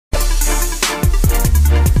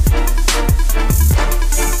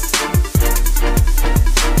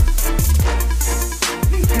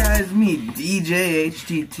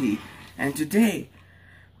HTT, and today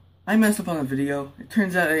I messed up on a video. It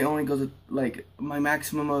turns out it only goes like my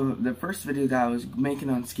maximum of the first video that I was making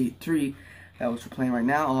on Skate 3 that we're playing right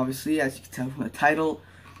now. Obviously, as you can tell from the title,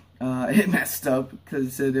 it messed up because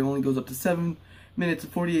it said it only goes up to 7 minutes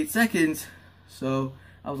and 48 seconds. So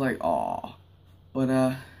I was like, "Aw," but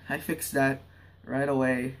I fixed that right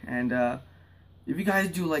away. And if you guys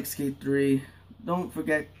do like Skate 3, don't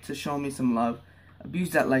forget to show me some love.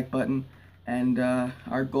 Abuse that like button. And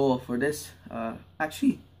our goal for this,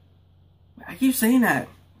 actually, I keep saying that.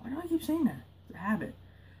 Why do I keep saying that? It's a habit.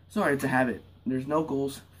 Sorry, it's a habit. There's no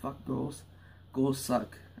goals. Fuck goals. Goals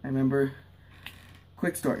suck. I remember,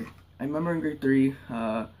 quick story. I remember in grade 3,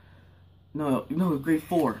 grade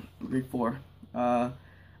 4. Grade 4. I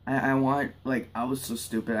was so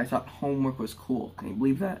stupid. I thought homework was cool. Can you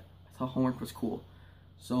believe that? I thought homework was cool.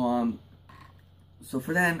 So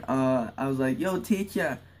for then, I was like, "Yo,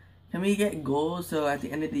 teacher, can we get goals so at the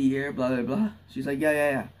end of the year, blah, blah, blah?" She's like,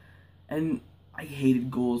 yeah. And I hated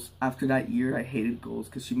goals. After that year, I hated goals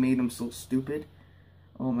because she made them so stupid.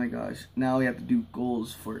 Oh my gosh. Now we have to do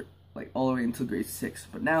goals for, like, all the way until grade 6.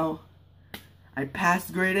 But now, I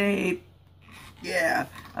passed grade 8. Yeah.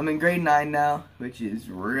 I'm in grade 9 now, which is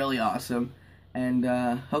really awesome. And,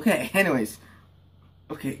 okay, anyways.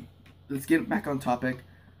 Okay, let's get back on topic.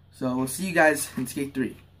 So, we'll see you guys in Skate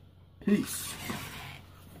 3. Peace.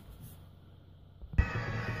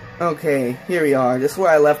 Okay, here we are. This is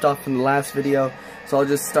where I left off in the last video. So I'll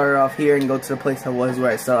just start off here and go to the place I was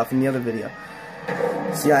where I started off in the other video.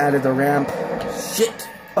 See, I added the ramp. Shit!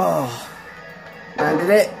 Oh.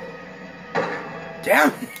 Landed it.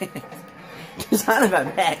 Damn it! Son of a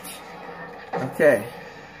bitch. Okay.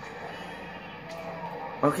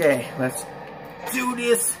 Okay, let's do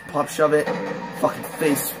this. Pop shove it. Fucking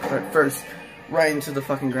face first. Right into the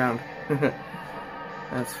fucking ground.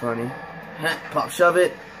 That's funny. Pop shove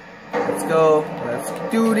it. Let's go. Let's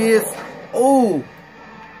do this. Oh!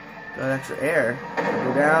 Got extra air.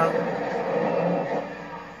 Go down.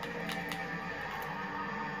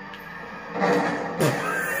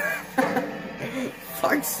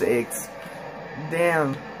 Fuck's sakes.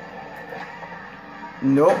 Damn.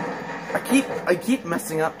 Nope. I keep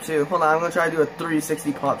messing up too. Hold on, I'm gonna try to do a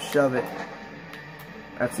 360 pop shove it.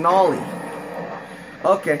 That's nollie.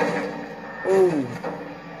 Okay. Ooh.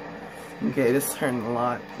 Okay, this turned a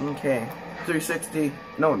lot. Okay. 360.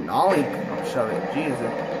 No, nollie. I'll shove it.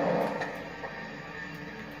 Jesus.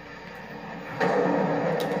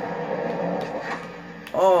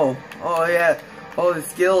 Oh. Oh, yeah. Oh, the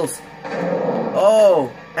skills.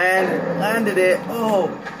 Oh. And landed it.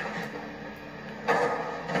 Oh.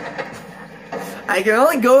 I can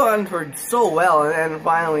only go on for so well, and then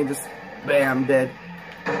finally just, bam, dead.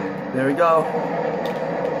 There we go.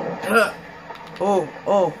 Oh.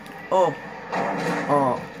 Oh. Oh.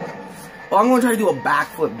 Oh. Well, I'm gonna try to do a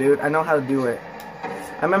backflip, dude. I know how to do it.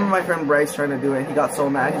 I remember my friend Bryce trying to do it. He got so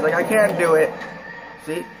mad. He's like, "I can't do it."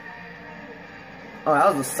 See? Oh,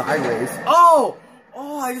 that was a sideways. Oh!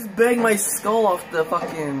 Oh, I just banged my skull off the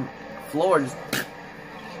fucking floor. Just.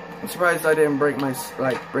 I'm surprised I didn't break my skull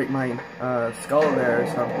there or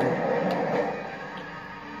something.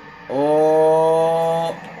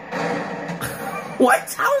 Oh.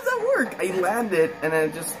 What? How does that work? I landed and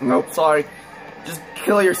then just, nope, sorry. Just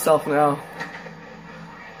kill yourself now.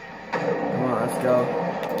 Come on, let's go.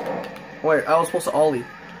 Wait, I was supposed to ollie.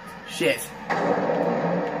 Shit.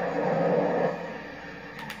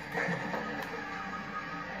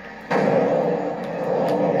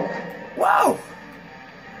 Wow.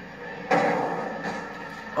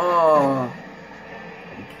 Oh.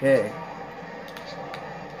 Okay.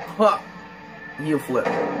 Huh. Heel flip.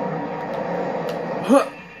 Huh.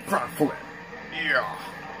 Front flip. Yeah.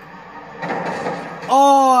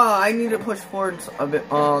 Oh, I need to push forward a bit.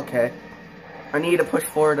 Oh, okay. I need to push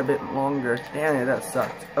forward a bit longer. Damn it, that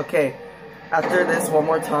sucked. Okay. After this, one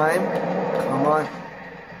more time. Come on.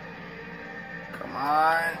 Come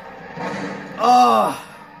on. Oh.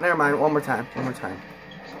 Never mind. One more time. One more time.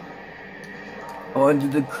 Oh, and do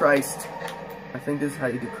the Christ. I think this is how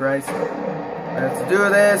you do Christ. Let's do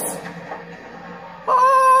this.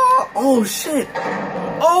 Oh, oh shit.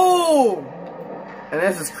 Oh. And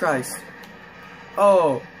this is Christ.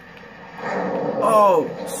 Oh. Oh,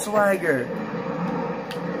 swagger.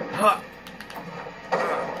 Huh.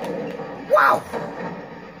 Wow.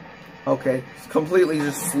 Okay, it's completely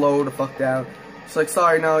just slow the fuck down. It's like,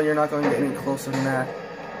 sorry, no, you're not going to get any closer than that.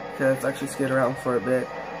 Okay, let's actually skate around for a bit.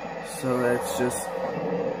 So let's just...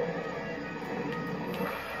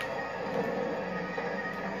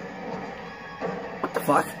 What the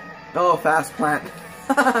fuck? Oh, fast plant.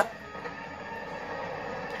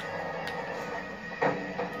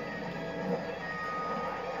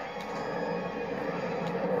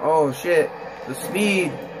 Oh shit, the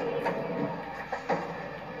speed.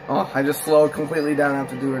 Oh, I just slowed completely down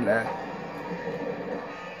after doing that.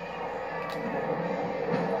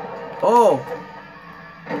 Oh.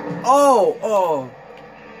 Oh, oh.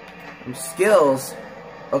 Some skills.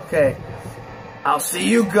 Okay. I'll see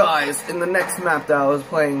you guys in the next map that I was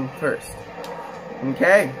playing first.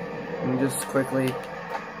 Okay. Let me just quickly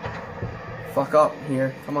fuck up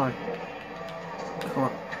here. Come on. Come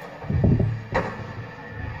on.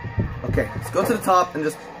 Okay, let's go to the top and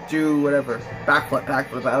just do whatever. Backflip,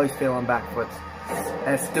 backflip. I always fail on backflips.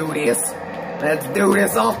 Let's do this. Let's do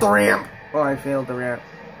this off the ramp. Oh, I failed the ramp.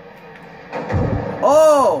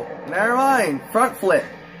 Oh, never mind. Front flip.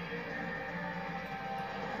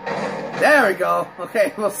 There we go.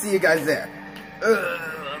 Okay, we'll see you guys there.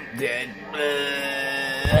 I'm dead.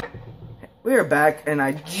 We are back, and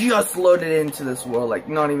I just loaded into this world, like,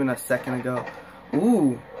 not even a second ago.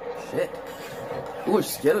 Ooh, shit. Ooh,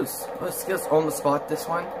 skills. Oh, skills on the spot, this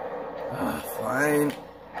one. Fine.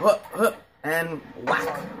 And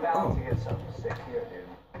whack. Oh.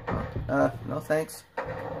 No thanks. I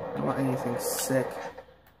don't want anything sick.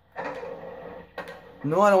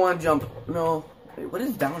 No, I don't want to jump. No. Wait, what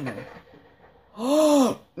is down there?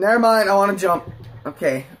 Oh, never mind. I want to jump.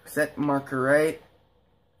 Okay, set marker right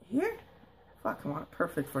here. Fuck, I want it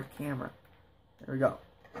perfect for the camera. There we go.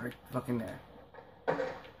 Right fucking there.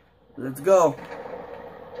 Let's go.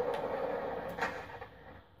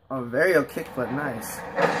 Oh, Vario kickflip, nice.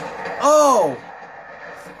 Oh!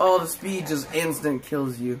 Oh, the speed just instant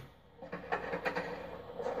kills you.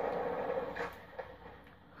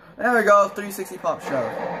 There we go, 360 pop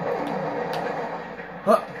shove.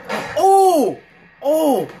 Huh. Oh!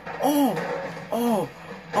 Oh! Oh! Oh!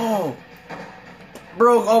 Oh!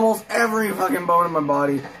 Broke almost every fucking bone in my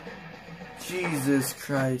body. Jesus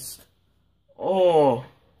Christ. Oh.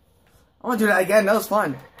 I want to do that again, that was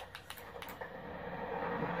fun.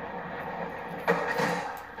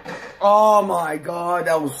 Oh my god,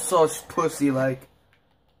 that was such pussy-like.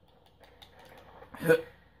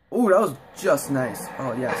 Ooh, that was just nice.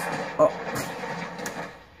 Oh, yes. Oh.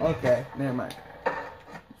 Okay, never mind.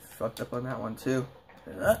 Fucked up on that one, too.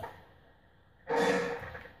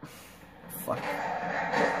 Fuck.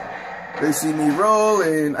 They see me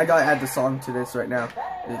rolling. I gotta add the song to this right now.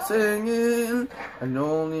 They singing. And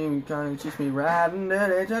only trying to teach me riding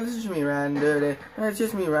dirty. Trying to teach me riding dirty. Trying to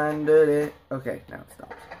teach me riding dirty. Okay, now it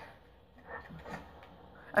stops.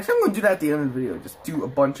 Actually, I'm gonna do that at the end of the video. Just do a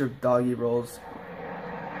bunch of doggy rolls.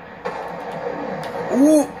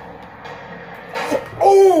 Ooh!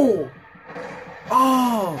 Oh!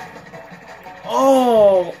 Oh!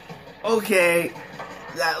 Oh! Okay.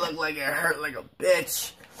 That looked like it hurt like a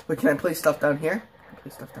bitch. Wait, can I place stuff down here? Can I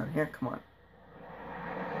place stuff down here? Come on.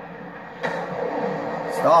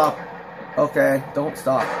 Stop. Okay, don't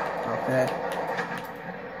stop. Okay.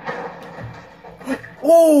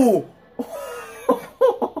 Oh!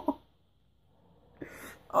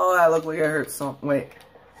 Oh, that looked like it hurt something. Wait.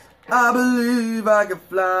 I believe I can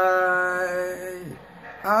fly.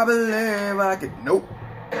 I believe I can. Nope.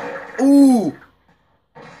 Ooh.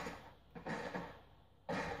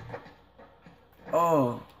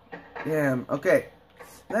 Oh. Damn. Okay.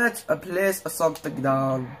 Let's place something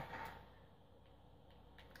down.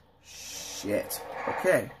 Shit.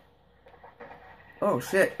 Okay. Oh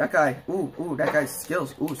shit. That guy. Ooh, that guy's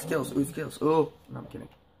skills. Ooh, skills. Ooh, skills. Ooh. No, I'm kidding.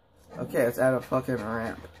 Okay, let's add a fucking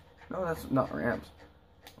ramp. No, that's not ramps.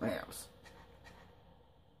 Ramps.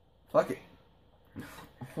 Fuck it.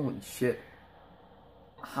 Holy shit.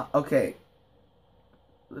 Okay.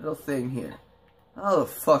 Little thing here. How the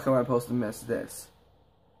fuck am I supposed to miss this?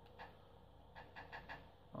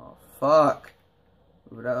 Oh, fuck.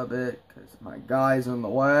 Move it out a bit, because my guy's in the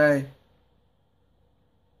way.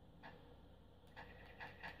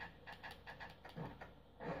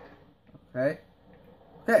 Okay.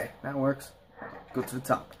 Okay, that works. Go to the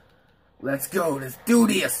top. Let's go. Let's do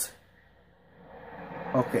this.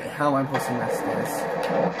 Okay, how am I supposed to mess this?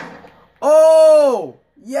 Oh!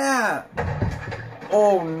 Yeah!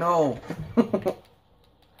 Oh, no.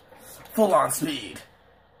 Full on speed.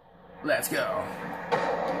 Let's go.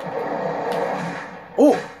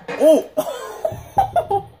 Oh! Oh!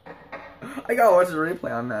 I gotta watch the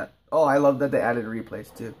replay on that. Oh, I love that they added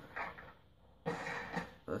replays, too.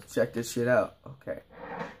 Let's check this shit out. Okay.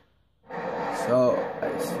 So,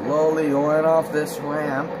 I slowly went off this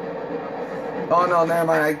ramp. Oh no, never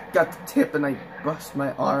mind. I got the tip and I brushed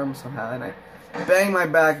my arm somehow and I banged my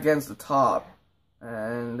back against the top.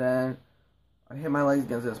 And then I hit my legs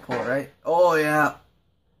against this pole, right? Oh yeah.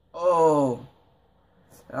 Oh.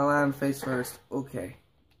 I land face first. Okay.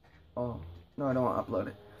 Oh. No, I don't want to upload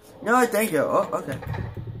it. No, thank you. Oh, okay.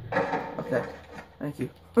 Okay. Thank you.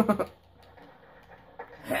 Come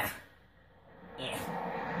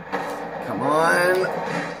on.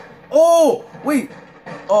 Oh, wait.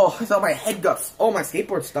 Oh, I thought my head got... Oh, my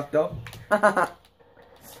skateboard's stuck, though.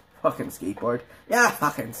 Fucking skateboard. Yeah,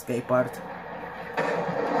 fucking skateboard.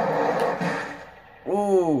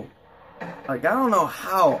 Oh. Like, I don't know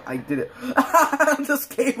how I did it. The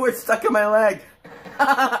skateboard stuck in my leg.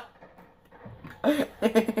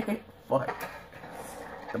 Fuck.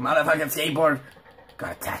 The motherfucking skateboard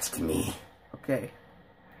got attached to me. Okay.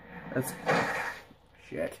 That's...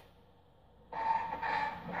 Shit.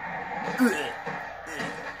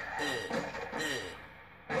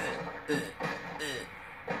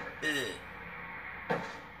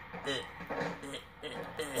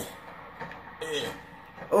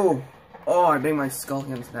 Oh. Oh, I banged my skull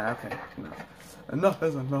against that. Okay. Enough. Enough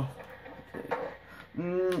is enough.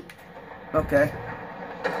 Okay. Okay.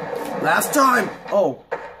 Last time! Oh.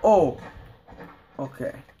 Oh.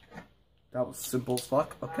 Okay. That was simple as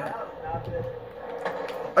fuck. Okay.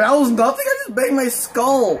 That was nothing? I just banged my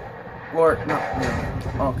skull! Or, no.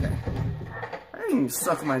 Okay. I didn't even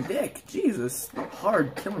suck my dick. Jesus. It's not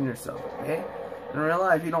hard killing yourself, okay? In real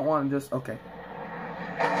life, you don't want to just... Okay.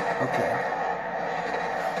 Okay.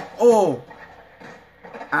 Oh!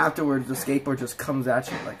 Afterwards, the skateboard just comes at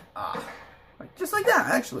you like, ah. Like, just like that,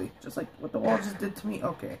 actually. Just like what the wall just did to me.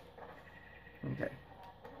 Okay. Okay.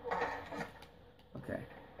 Okay.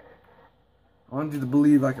 I want you to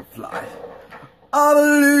believe I can fly. I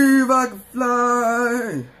believe I can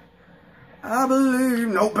fly. I believe.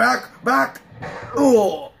 No, back, back.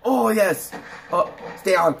 Oh, oh, yes. Oh,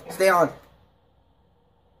 stay on, stay on.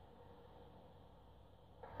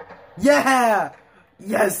 Yeah!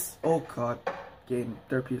 Yes! Oh, God. Game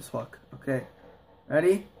derpy as fuck. Okay.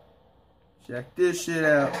 Ready? Check this shit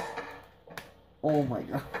out. Oh, my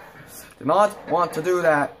God. Do not want to do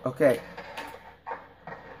that. Okay.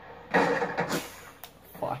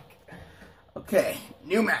 Fuck. Okay.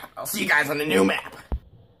 New map. I'll see you guys on the new map.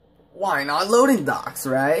 Why not loading docks,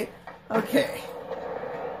 right? Okay.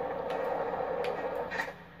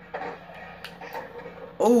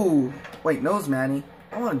 Oh. Wait, nose Manny.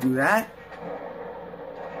 I want to do that.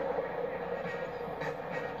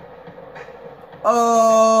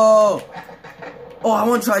 Oh! Oh, I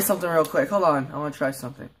want to try something real quick. Hold on. I want to try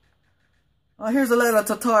something. Oh, here's a little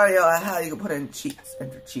tutorial on how you can put in cheats.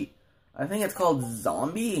 Enter cheat. I think it's called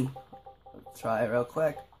zombie. Let's try it real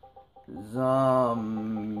quick.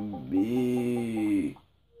 Zombie.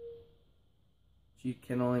 Cheat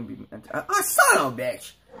can only be entered. Oh, son of a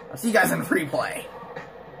bitch! I'll see you guys in free play.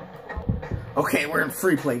 Okay, we're in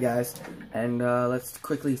free play, guys. And let's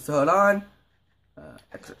quickly throw it on.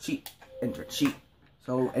 Enter cheat. Enter cheat.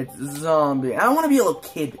 So it's zombie. I don't want to be a little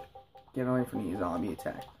kid. Get away from the zombie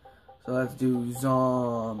attack. So let's do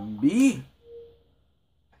zombie.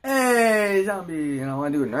 Hey, zombie. And I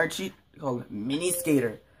want to do another cheat called Mini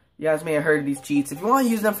Skater. You guys may have heard of these cheats. If you want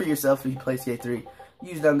to use them for yourself, if you play Skate 3,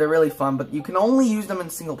 use them. They're really fun, but you can only use them in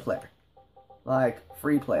single player. Like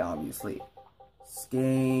free play, obviously.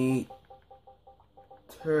 Skaters.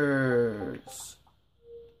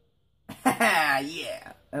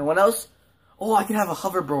 Yeah. And what else? Oh, I can have a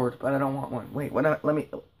hoverboard, but I don't want one. Wait, what else?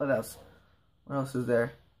 What else is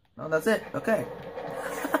there? No, that's it. Okay.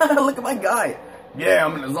 Look at my guy. Yeah,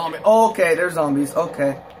 I'm in a zombie. Okay, there's zombies.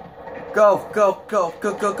 Okay. Go, go, go,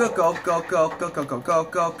 go, go, go, go, go, go, go, go, go, go, go,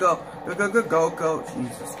 go, go, go, go, go, go.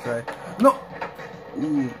 Jesus Christ. No.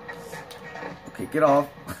 Ooh. Okay, get off.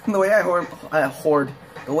 The way I hoard my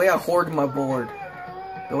board.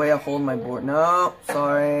 The way I hold my board. No,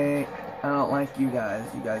 sorry. I don't like you guys.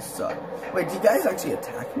 You guys suck. Wait, do you guys actually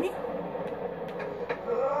attack me?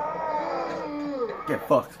 Get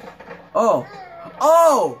fucked. Oh.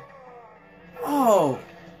 Oh! Oh!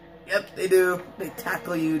 Yep, they do. They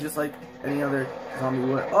tackle you just like any other zombie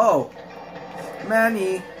would. Oh!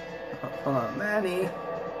 Manny! Hold on, Manny.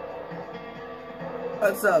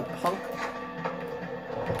 What's up, punk?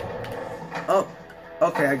 Oh.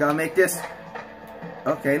 Okay, I gotta make this.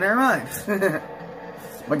 Okay, never mind.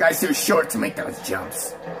 My guy's too short to make those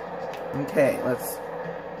jumps. Okay, let's...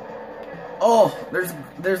 Oh,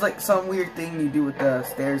 there's like some weird thing you do with the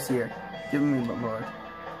stairs here. Give me more.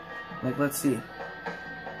 Like, let's see.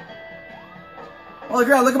 Oh,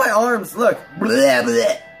 God, look at my arms. Look. Blah,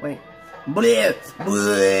 blah. Wait. Blah,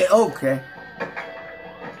 blah. Okay.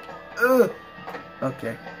 Ugh.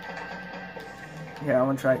 Okay. Yeah, I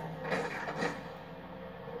want to try.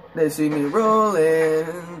 They see me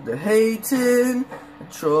rolling, they're hating,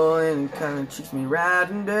 trolling, and kind of teach me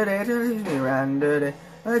riding dirty, teach me riding dirty,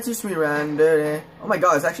 teach me riding dirty. Oh my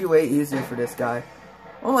God, it's actually way easier for this guy.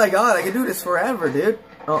 Oh my God, I can do this forever, dude.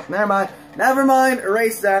 Oh, never mind. Never mind.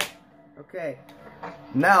 Erase that. Okay.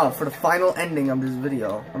 Now, for the final ending of this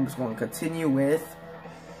video, I'm just going to continue with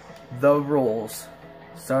the rolls.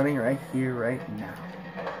 Starting right here, right now.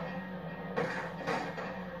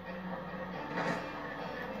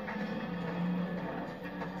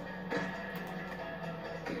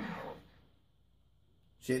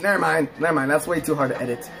 Shit, never mind. That's way too hard to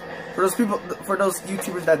edit. For those people, for those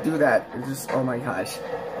YouTubers that do that, it's just, oh my gosh.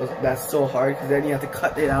 That's so hard, because then you have to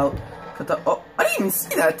cut it out. Oh, I didn't even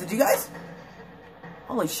see that, did you guys?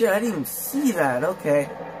 Holy shit, I didn't even see that, okay.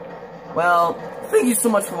 Well, thank you so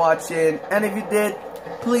much for watching, and if you did,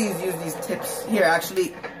 please use these tips. Here,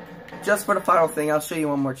 actually, just for the final thing, I'll show you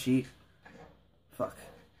one more cheat. Fuck.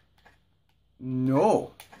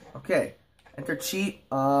 No. Okay. Enter cheat,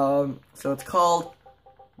 so it's called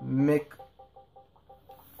McFly.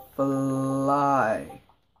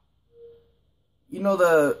 You know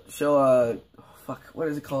the show, oh, fuck, what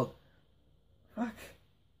is it called? Fuck.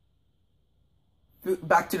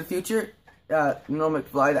 Back to the Future? You know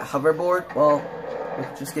McFly, that hoverboard? Well,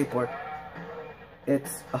 it's just skateboard.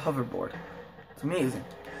 It's a hoverboard. It's amazing.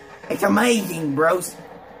 It's amazing, bros.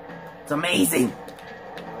 It's amazing.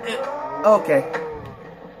 Okay.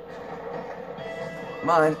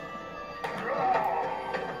 Mine.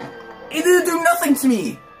 It didn't do nothing to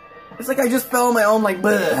me. It's like I just fell on my own, like,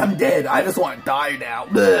 bleh, I'm dead. I just want to die now.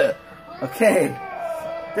 Bleh. Okay.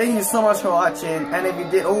 Thank you so much for watching. And if you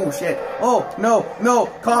did, oh shit. Oh, no,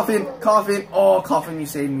 coffin. Oh, coffin, you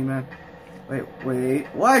saved me, man. Wait,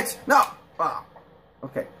 what? No. Ah.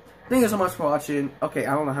 Okay. Thank you so much for watching. Okay,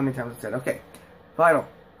 I don't know how many times I said. Okay. Final.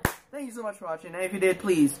 Thank you so much for watching. And if you did,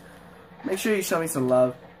 please, make sure you show me some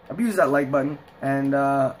love. Abuse that like button. And,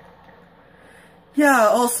 yeah,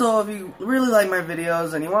 also, if you really like my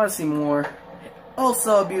videos and you want to see more,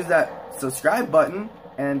 also abuse that subscribe button.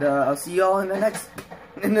 And, I'll see y'all in the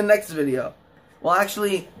next video. Well,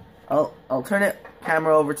 actually, I'll turn it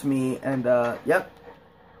camera over to me, and yep.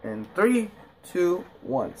 In 3, 2,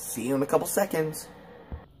 1. See you in a couple seconds.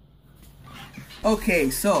 Okay,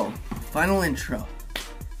 so final intro.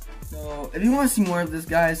 So if you want to see more of this,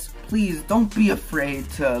 guys, please don't be afraid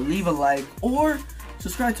to leave a like or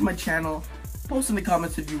subscribe to my channel. Post in the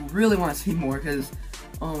comments if you really want to see more, because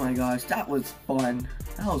oh my gosh, that was fun.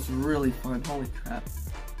 That was really fun. Holy crap.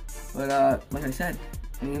 But like I said,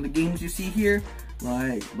 any of the games you see here,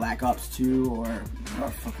 like Black Ops 2 or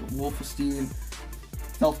fucking Wolfenstein,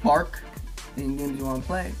 South Park, any games you want to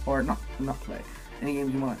play, or not play, any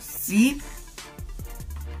games you want to see,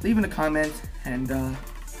 leave in the comments, and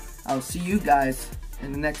I'll see you guys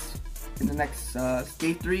in the next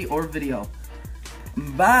Skate 3 or video.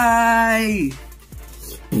 Bye.